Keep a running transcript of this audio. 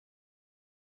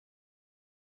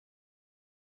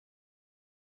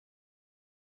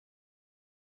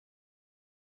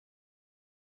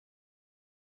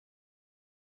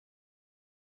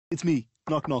It's me.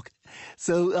 Knock, knock.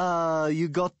 So, you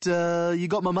got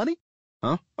my money?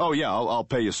 Huh? Oh, yeah, I'll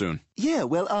pay you soon. Yeah,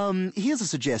 well, here's a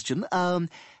suggestion.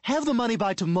 Have the money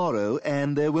by tomorrow,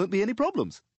 and there won't be any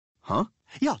problems. Huh?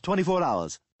 Yeah, 24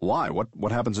 hours. Why?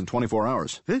 What happens in 24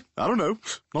 hours? I don't know.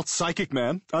 Not psychic,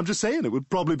 man. I'm just saying it would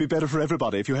probably be better for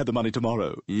everybody if you had the money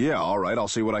tomorrow. Yeah, all right, I'll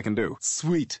see what I can do.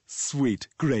 Sweet, sweet,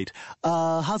 great.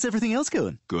 How's everything else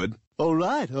going? Good. All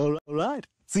right.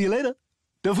 See you later.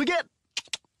 Don't forget.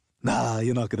 Nah,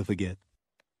 you're not gonna forget.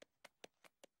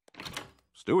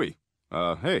 Stewie,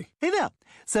 hey. Hey there.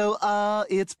 So,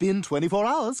 it's been 24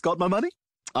 hours. Got my money?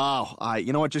 Oh,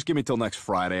 you know what? Just give me till next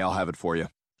Friday. I'll have it for you.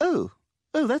 Oh,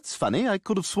 that's funny. I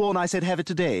could have sworn I said have it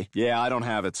today. Yeah, I don't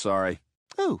have it, sorry.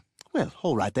 Oh, well,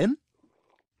 all right then.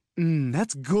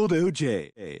 That's good,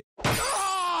 OJ. Yeah,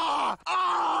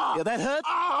 that hurt?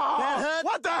 That hurt?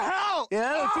 What the hell?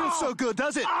 Yeah, it feels so good,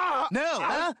 does it? No,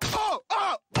 huh?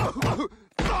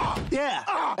 Yeah,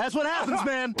 that's what happens,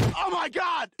 man. Oh, my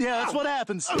God! Yeah, that's what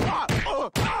happens.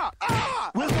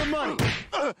 Where's my money?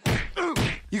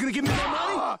 You gonna give me my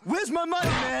money? Where's my money,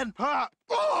 man?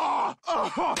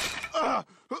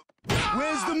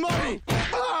 Where's the money?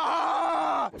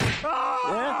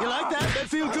 Yeah, you like that? That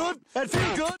feel good? That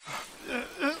feel good?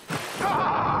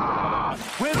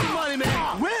 Where's the money,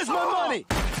 man? Where's my money?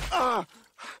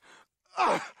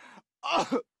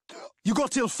 You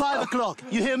got till 5 o'clock.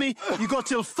 You hear me? You got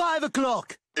till 5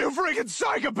 o'clock. You freaking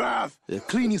psychopath!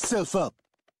 Clean yourself up.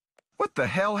 What the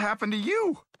hell happened to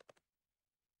you?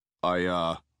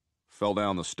 I, fell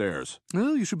down the stairs.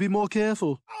 Oh, you should be more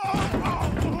careful.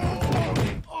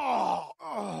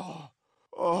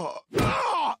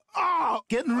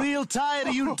 Getting real tired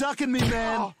of you ducking me,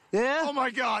 man. Yeah? Oh, my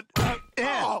God!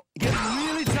 Yeah, getting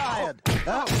really tired.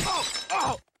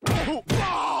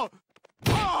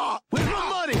 Where's my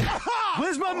money?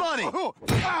 Where's my money?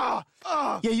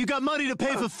 Yeah, you got money to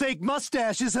pay for fake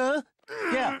mustaches, huh?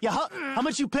 Yeah. How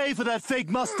much you pay for that fake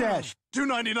mustache?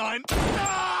 $2.99.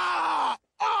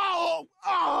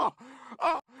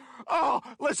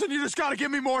 Listen, you just gotta give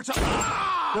me more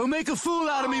time. Don't make a fool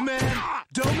out of me, man.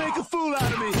 Don't make a fool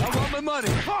out of me. I want my money.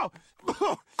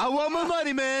 I want my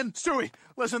money, man. Stewie,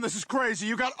 listen, this is crazy.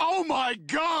 You got... Oh, my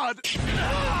God!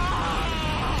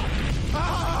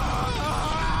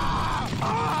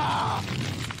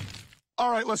 All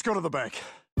right, let's go to the bank.